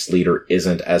the next leader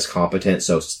isn't as competent,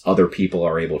 so other people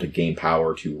are able to gain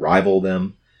power to rival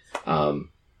them.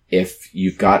 If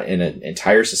you've got an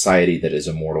entire society that is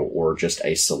immortal, or just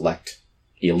a select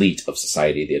elite of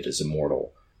society that is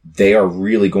immortal, they are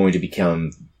really going to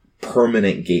become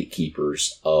permanent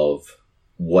gatekeepers of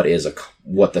what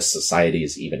the society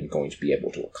is even going to be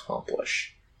able to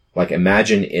accomplish. Like,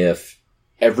 imagine if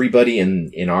everybody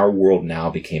in our world now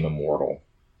became immortal.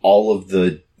 All of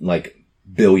the, like,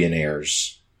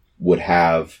 billionaires would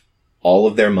have all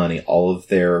of their money, all of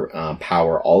their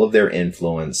power, all of their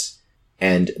influence,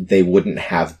 and they wouldn't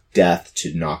have death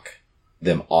to knock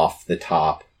them off the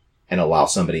top and allow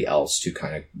somebody else to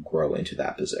kind of grow into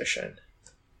that position.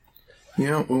 You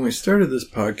know, when we started this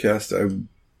podcast,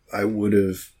 I would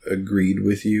have agreed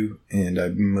with you, and I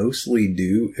mostly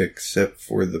do, except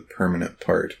for the permanent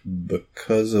part,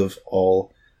 because of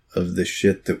all of the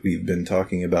shit that we've been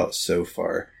talking about so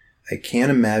far. I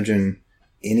can't imagine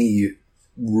any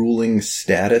ruling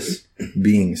status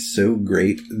being so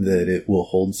great that it will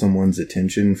hold someone's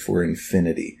attention for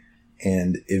infinity.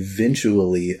 And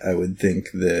eventually, I would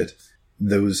think that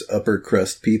those upper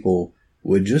crust people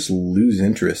would just lose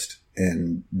interest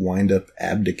and wind up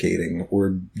abdicating,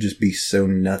 or just be so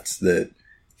nuts that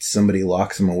somebody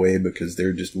locks them away because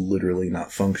they're just literally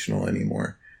not functional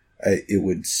anymore. It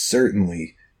would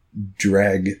certainly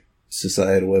drag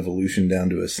societal evolution down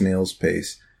to a snail's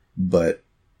pace, but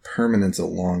permanent's a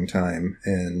long time,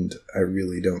 and I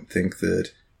really don't think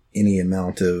that any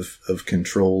amount of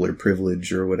control or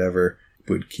privilege or whatever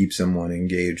would keep someone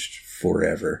engaged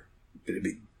forever. It'd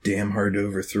be damn hard to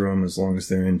overthrow them as long as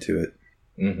they're into it.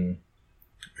 Mm-hmm.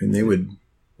 And they would,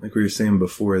 like we were saying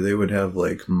before, they would have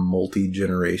like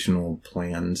multi-generational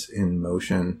plans in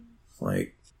motion.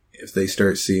 Like if they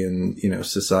start seeing,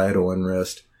 societal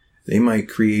unrest, they might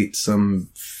create some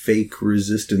fake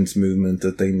resistance movement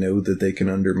that they know that they can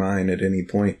undermine at any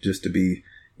point, just to be,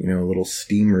 a little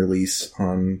steam release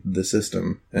on the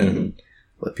system and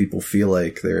let people feel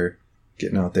like they're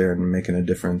getting out there and making a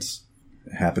difference.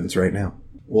 It happens right now.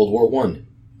 World War I.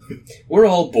 We're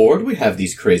all bored. We have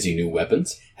these crazy new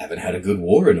weapons. Haven't had a good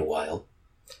war in a while.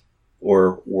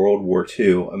 Or World War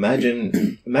II.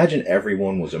 Imagine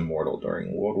everyone was immortal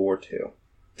during World War II.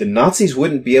 The Nazis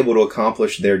wouldn't be able to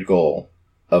accomplish their goal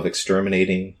of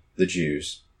exterminating the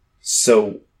Jews.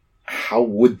 So how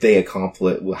would they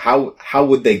accomplish? How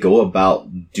would they go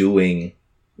about doing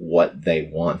what they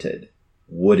wanted?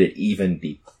 Would it even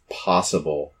be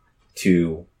possible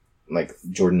to, like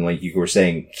Jordan, like you were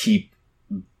saying, keep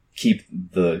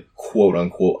the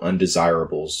quote-unquote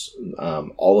undesirables,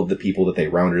 all of the people that they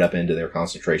rounded up into their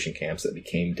concentration camps that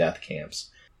became death camps,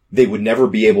 they would never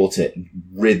be able to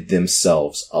rid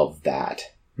themselves of that.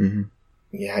 Mm-hmm.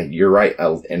 Yeah, you're right.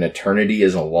 An eternity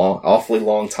is awfully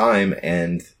long time,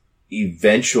 and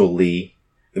eventually,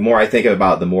 the more I think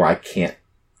about it, the more I can't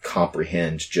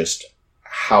comprehend just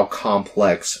how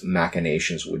complex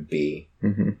machinations would be.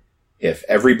 Mm-hmm. If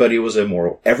everybody was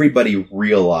immortal, everybody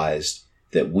realized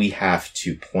that we have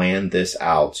to plan this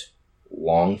out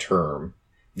long term.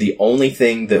 The only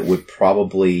thing that would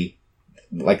probably,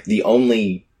 like, the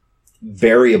only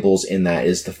variables in that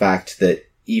is the fact that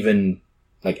even,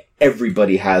 like,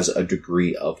 everybody has a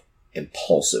degree of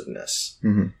impulsiveness.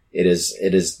 Mm-hmm. It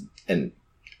is, and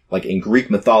like in Greek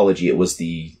mythology, it was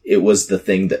the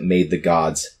thing that made the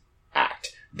gods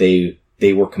act. They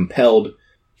were compelled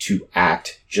to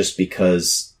act just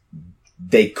because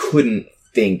they couldn't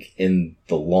think in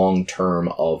the long term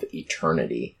of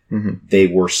eternity. Mm-hmm. They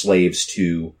were slaves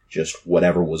to just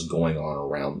whatever was going on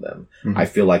around them. Mm-hmm. I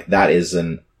feel like that is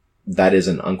an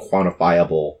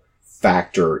unquantifiable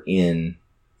factor in,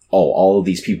 all of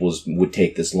these people would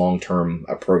take this long-term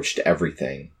approach to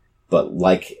everything. But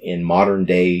like in modern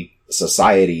day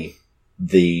society,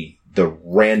 the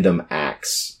random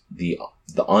acts, the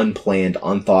unplanned,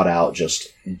 unthought out, just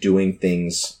doing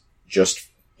things just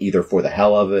either for the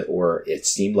hell of it or it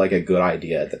seemed like a good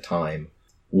idea at the time,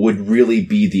 would really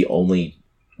be the only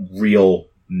real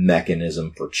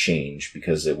mechanism for change,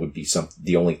 because it would be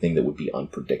the only thing that would be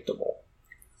unpredictable.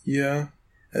 Yeah.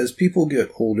 As people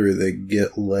get older, they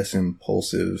get less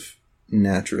impulsive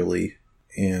naturally.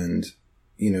 And,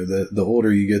 the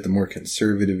older you get, the more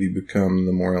conservative you become,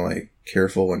 the more, like,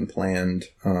 careful and planned.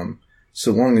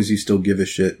 So long as you still give a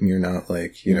shit and you're not,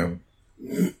 like,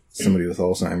 somebody with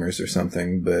Alzheimer's or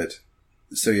something. But,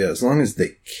 so yeah, as long as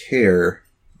they care,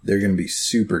 they're going to be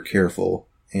super careful.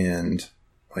 And,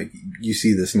 like, you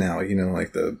see this now,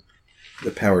 like the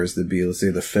powers that be, let's say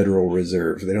the Federal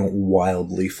Reserve, they don't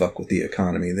wildly fuck with the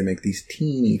economy. They make these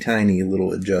teeny tiny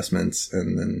little adjustments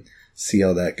and then see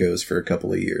how that goes for a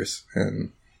couple of years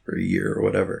or a year or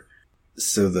whatever.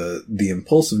 So the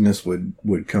impulsiveness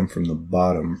would come from the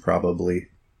bottom, probably.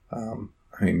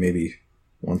 Maybe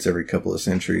once every couple of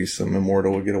centuries, some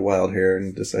immortal would get a wild hair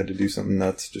and decide to do something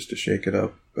nuts just to shake it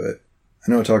up. But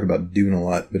I know I talk about Dune a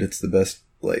lot, but it's the best,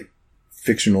 like,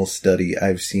 fictional study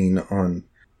I've seen on,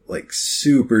 like,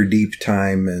 super deep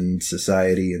time and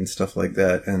society and stuff like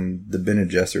that. And the Bene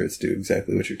Gesserits do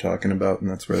exactly what you're talking about, and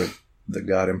that's where the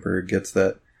God Emperor gets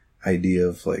that idea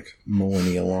of, like,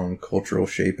 millennia-long cultural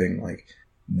shaping. Like,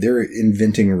 they're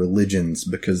inventing religions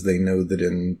because they know that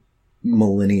in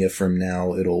millennia from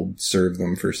now it'll serve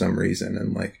them for some reason,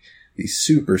 and like these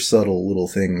super subtle little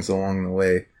things along the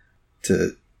way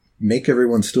to make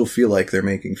everyone still feel like they're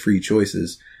making free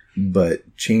choices,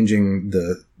 but changing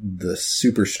the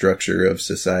superstructure of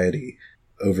society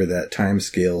over that time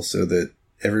scale so that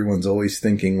everyone's always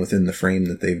thinking within the frame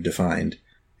that they've defined.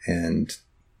 And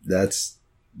that's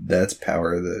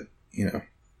power that, you know,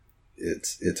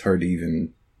 it's hard to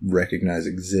even recognize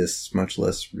exists, much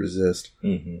less resist.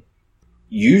 Mm-hmm.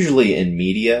 Usually in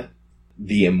media,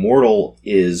 the immortal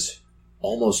is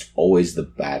almost always the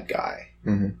bad guy.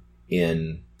 Mm-hmm.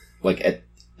 In, like, at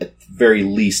the very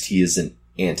least, he is an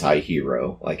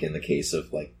anti-hero, like in the case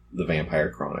of, like, the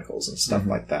Vampire Chronicles and stuff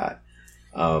like that.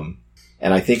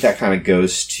 And I think that kind of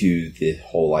goes to the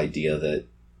whole idea that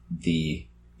the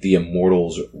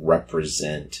immortals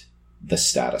represent the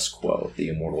status quo. The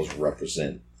immortals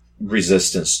represent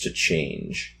resistance to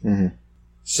change. Mm-hmm.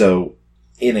 So,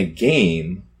 in a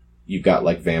game, you've got,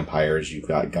 like, vampires, you've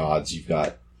got gods, you've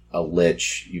got a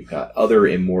lich, you've got other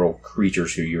immortal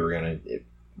creatures who you're gonna,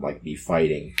 like, be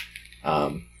fighting.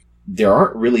 There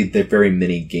aren't really very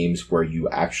many games where you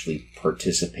actually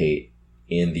participate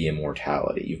in the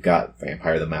immortality. You've got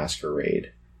Vampire the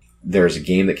Masquerade. There's a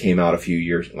game that came out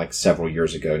several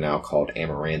years ago now called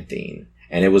Amaranthine.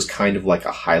 And it was kind of like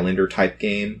a Highlander type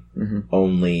game,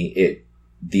 only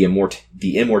the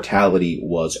immortality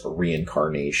was a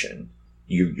reincarnation.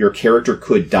 Your character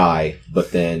could die,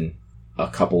 but then a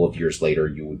couple of years later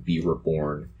you would be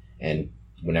reborn, and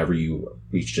whenever you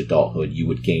reached adulthood, you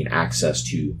would gain access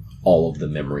to all of the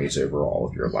memories over all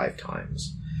of your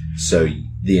lifetimes. So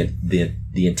the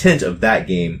intent of that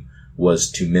game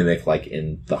was to mimic, like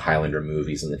in the Highlander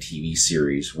movies and the TV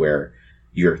series, where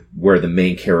the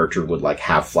main character would, like,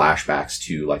 have flashbacks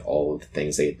to, like, all of the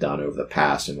things they had done over the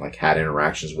past and, like, had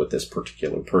interactions with this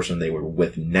particular person they were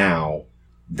with now.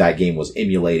 That game was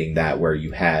emulating that, where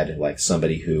you had, like,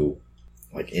 somebody who,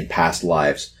 like, in past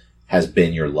lives has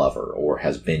been your lover or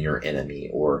has been your enemy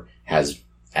or has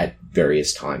at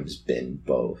various times been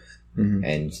both. Mm-hmm.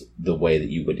 And the way that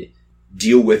you would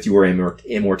deal with your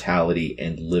immortality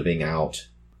and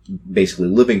basically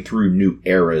living through new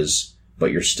eras,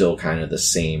 but you're still kind of the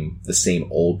same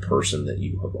old person that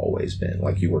you have always been.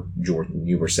 Like Jordan,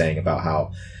 you were saying about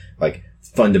how, like,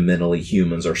 fundamentally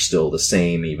humans are still the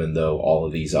same, even though all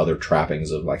of these other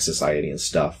trappings of, like, society and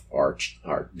stuff are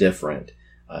different.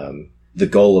 The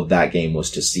goal of that game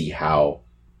was to see how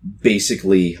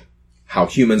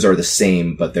humans are the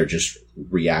same, but they're just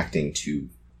reacting to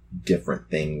different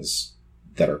things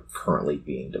that are currently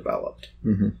being developed.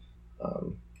 Mm-hmm.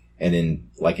 And in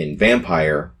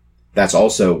Vampire, that's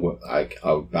also, like,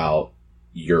 about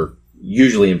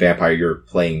usually in Vampire, you're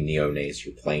playing neonates,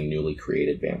 you're playing newly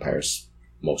created vampires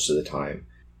most of the time,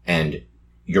 and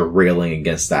you're railing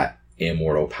against that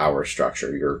immortal power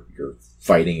structure. You're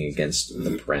fighting against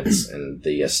the prince and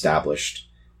the established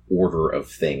order of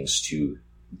things to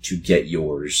get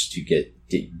yours, to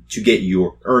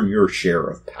earn your share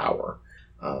of power.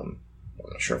 I'm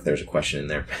not sure if there's a question in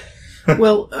there.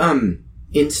 Well,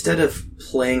 instead of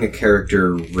playing a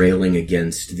character railing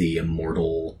against the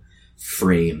immortal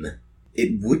frame,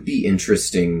 it would be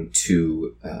interesting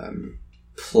to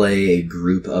play a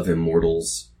group of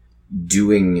immortals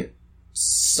doing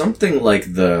something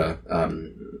like the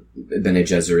Bene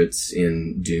Gesserits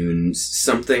in Dune,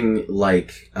 something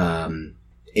like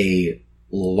a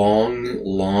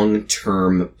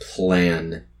long-term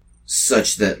plan,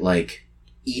 such that, like,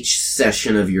 each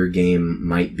session of your game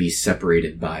might be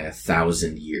separated by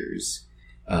 1,000 years.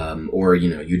 Or, you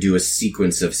know, you do a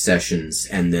sequence of sessions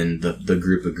and then the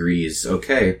group agrees,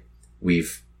 okay,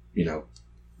 we've, you know,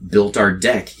 built our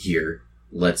deck here.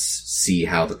 Let's see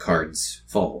how the cards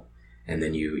fall. And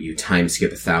then you time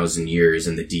skip 1,000 years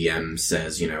and the DM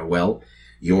says, you know, well,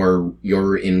 your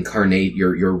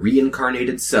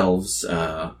reincarnated selves,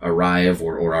 arrive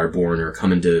or are born or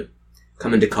come into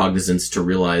cognizance to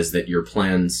realize that your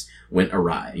plans went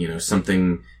awry. You know,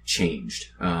 something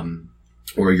changed.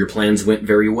 Or your plans went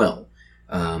very well.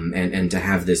 And to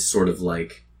have this sort of,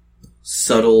 like,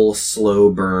 subtle,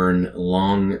 slow burn,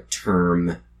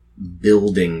 long-term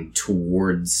building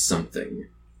towards something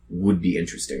would be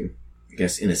interesting. I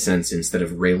guess, in a sense, instead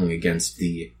of railing against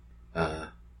the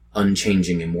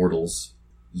unchanging immortals,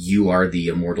 you are the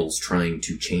immortals trying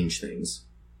to change things.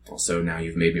 Also, now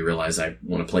you've made me realize I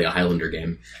want to play a Highlander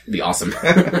game. It'd be awesome.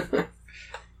 I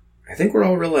think we're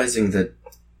all realizing that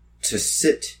to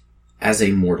sit as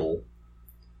a mortal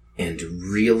and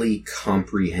really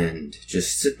comprehend,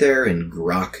 just sit there and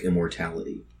grok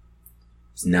immortality,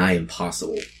 it's nigh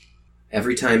impossible.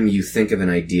 Every time you think of an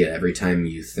idea, every time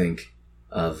you think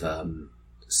of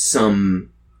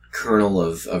some kernel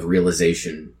of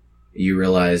realization, you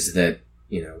realize that,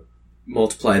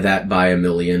 multiply that by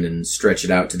 1,000,000 and stretch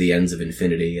it out to the ends of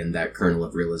infinity, and that kernel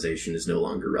of realization is no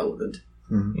longer relevant.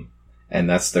 Mhm. And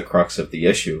that's the crux of the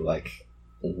issue. Like,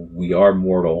 we are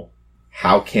mortal.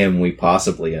 How can we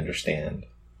possibly understand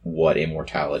what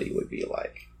immortality would be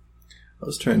like? I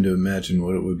was trying to imagine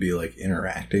what it would be like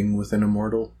interacting with an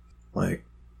immortal. Like,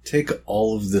 take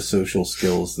all of the social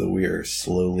skills that we are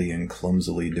slowly and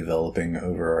clumsily developing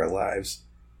over our lives,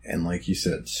 and like you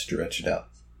said, stretch it out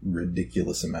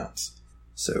ridiculous amounts.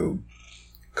 So,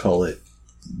 call it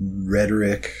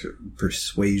rhetoric,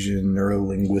 persuasion,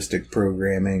 neurolinguistic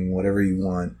programming, whatever you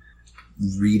want,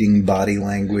 reading body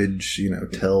language,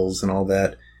 tells and all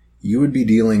that. You would be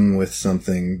dealing with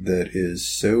something that is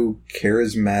so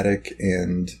charismatic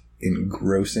and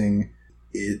engrossing,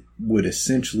 it would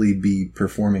essentially be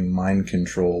performing mind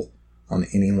control on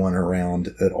anyone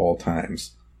around at all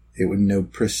times. It would know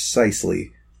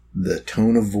precisely the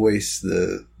tone of voice,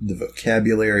 the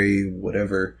vocabulary,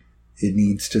 whatever it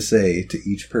needs to say to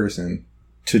each person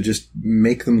to just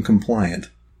make them compliant.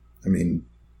 I mean,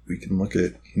 we can look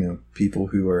at, people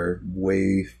who are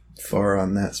way far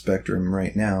on that spectrum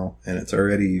right now, and it's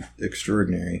already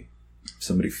extraordinary. If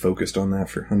somebody focused on that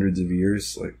for hundreds of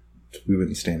years, we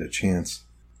wouldn't stand a chance.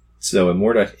 So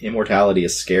immortality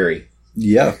is scary.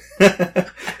 Yeah.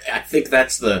 I think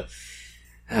that's the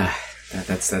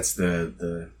that's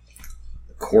the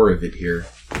core of it here.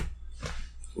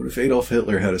 What if Adolf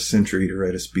Hitler had a century to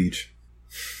write a speech?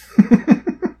 Do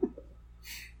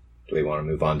we want to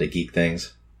move on to geek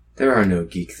things? There are no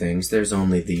geek things. There's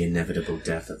only the inevitable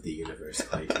death of the universe,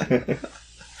 Clayton.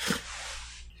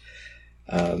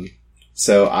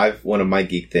 So one of my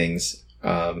geek things,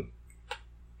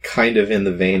 kind of in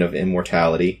the vein of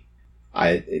immortality.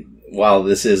 While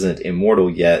this isn't immortal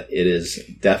yet, it is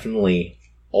definitely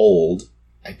old.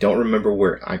 I don't remember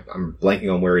where. I'm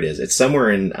blanking on where it is. It's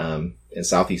somewhere in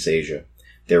Southeast Asia.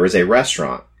 There is a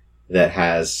restaurant that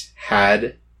has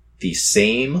had the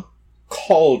same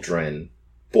cauldron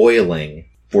boiling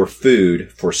for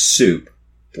soup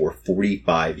for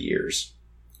 45 years.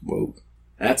 Whoa.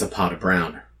 That's a pot of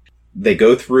brown. They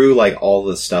go through all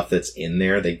the stuff that's in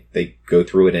there. They go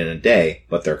through it in a day,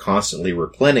 but they're constantly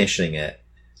replenishing it.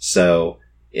 So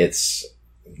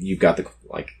you've got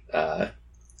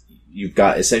you've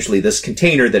got essentially this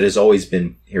container that has always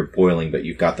been here boiling, but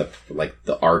you've got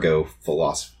the Argo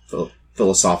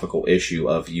philosophical issue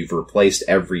of you've replaced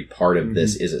every part of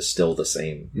this. Is it still the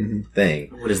same thing?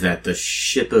 What is that? The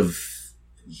ship of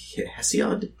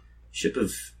Hesiod? Ship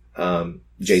of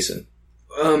Jason.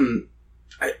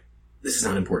 This is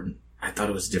not important. I thought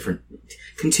it was different.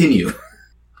 Continue.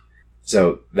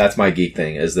 So that's my geek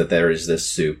thing, is that there is this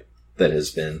soup that has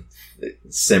been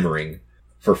simmering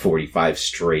for 45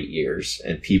 straight years,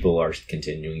 and people are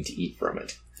continuing to eat from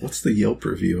it. What's the Yelp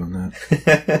review on that?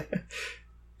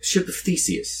 Ship of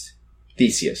Theseus.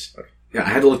 Theseus. Okay. Yeah, I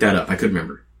had to look that up. I couldn't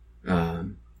remember.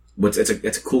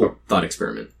 It's a cool thought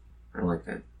experiment. I like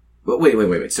that. But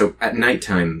wait. So at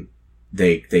nighttime,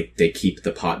 they keep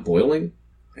the pot boiling,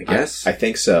 I guess? I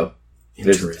think so.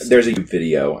 Interesting. There's a YouTube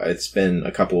video. It's been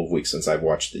a couple of weeks since I've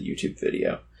watched the YouTube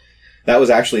video. That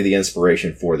was actually the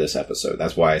inspiration for this episode.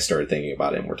 That's why I started thinking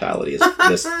about immortality.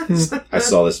 I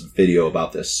saw this video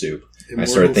about this soup. I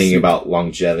started thinking about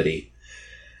longevity.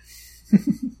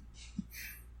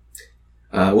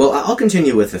 Well, I'll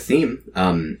continue with the theme.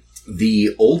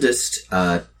 The oldest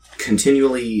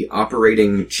continually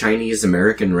operating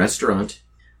Chinese-American restaurant.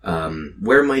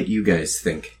 Where might you guys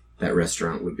think that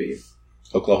restaurant would be?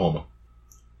 Oklahoma.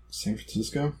 San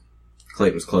Francisco?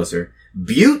 Clayton was closer.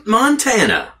 Butte,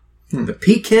 Montana. The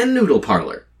Pecan Noodle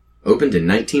Parlor. Opened in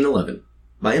 1911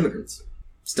 by immigrants.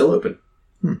 Still open.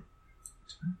 It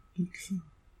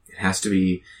has to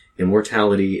be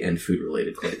immortality and food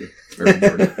related, Clayton.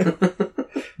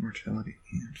 Mortality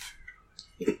and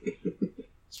food.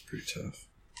 It's pretty tough.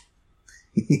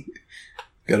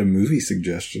 Got a movie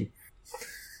suggestion.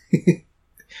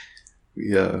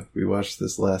 We watched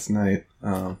this last night.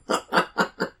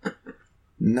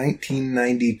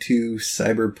 1992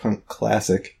 cyberpunk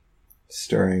classic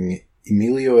starring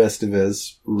Emilio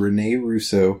Estevez, Rene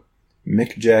Russo,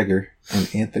 Mick Jagger, and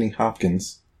Anthony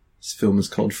Hopkins. This film is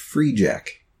called Free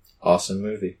Jack. Awesome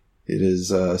movie. It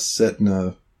is set in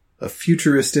a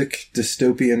futuristic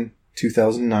dystopian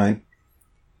 2009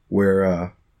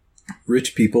 where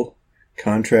rich people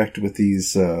contract with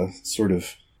these sort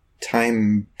of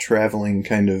time-traveling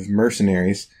kind of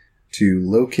mercenaries to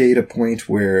locate a point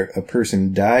where a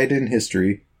person died in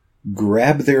history,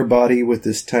 grab their body with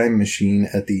this time machine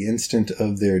at the instant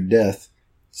of their death,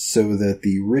 so that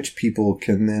the rich people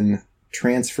can then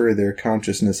transfer their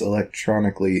consciousness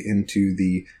electronically into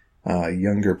the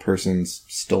younger person's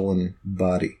stolen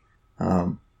body.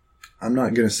 I'm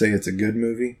not going to say it's a good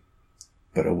movie,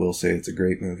 but I will say it's a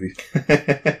great movie.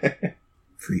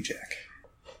 Free Jack.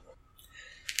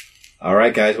 All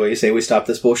right, guys, what do you say we stop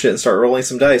this bullshit and start rolling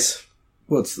some dice?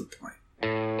 What's the point?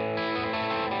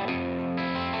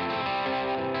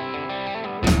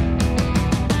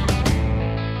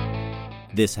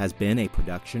 This has been a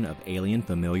production of Alien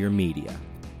Familiar Media.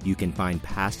 You can find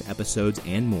past episodes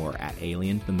and more at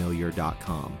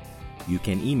alienfamiliar.com. You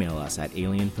can email us at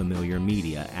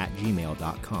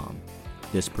alienfamiliarmedia@gmail.com.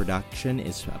 This production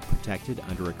is protected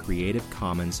under a Creative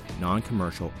Commons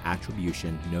non-commercial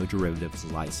attribution, no derivatives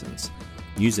license.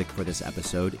 Music for this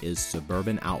episode is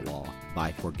Suburban Outlaw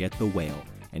by Forget the Whale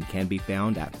and can be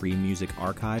found at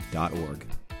freemusicarchive.org.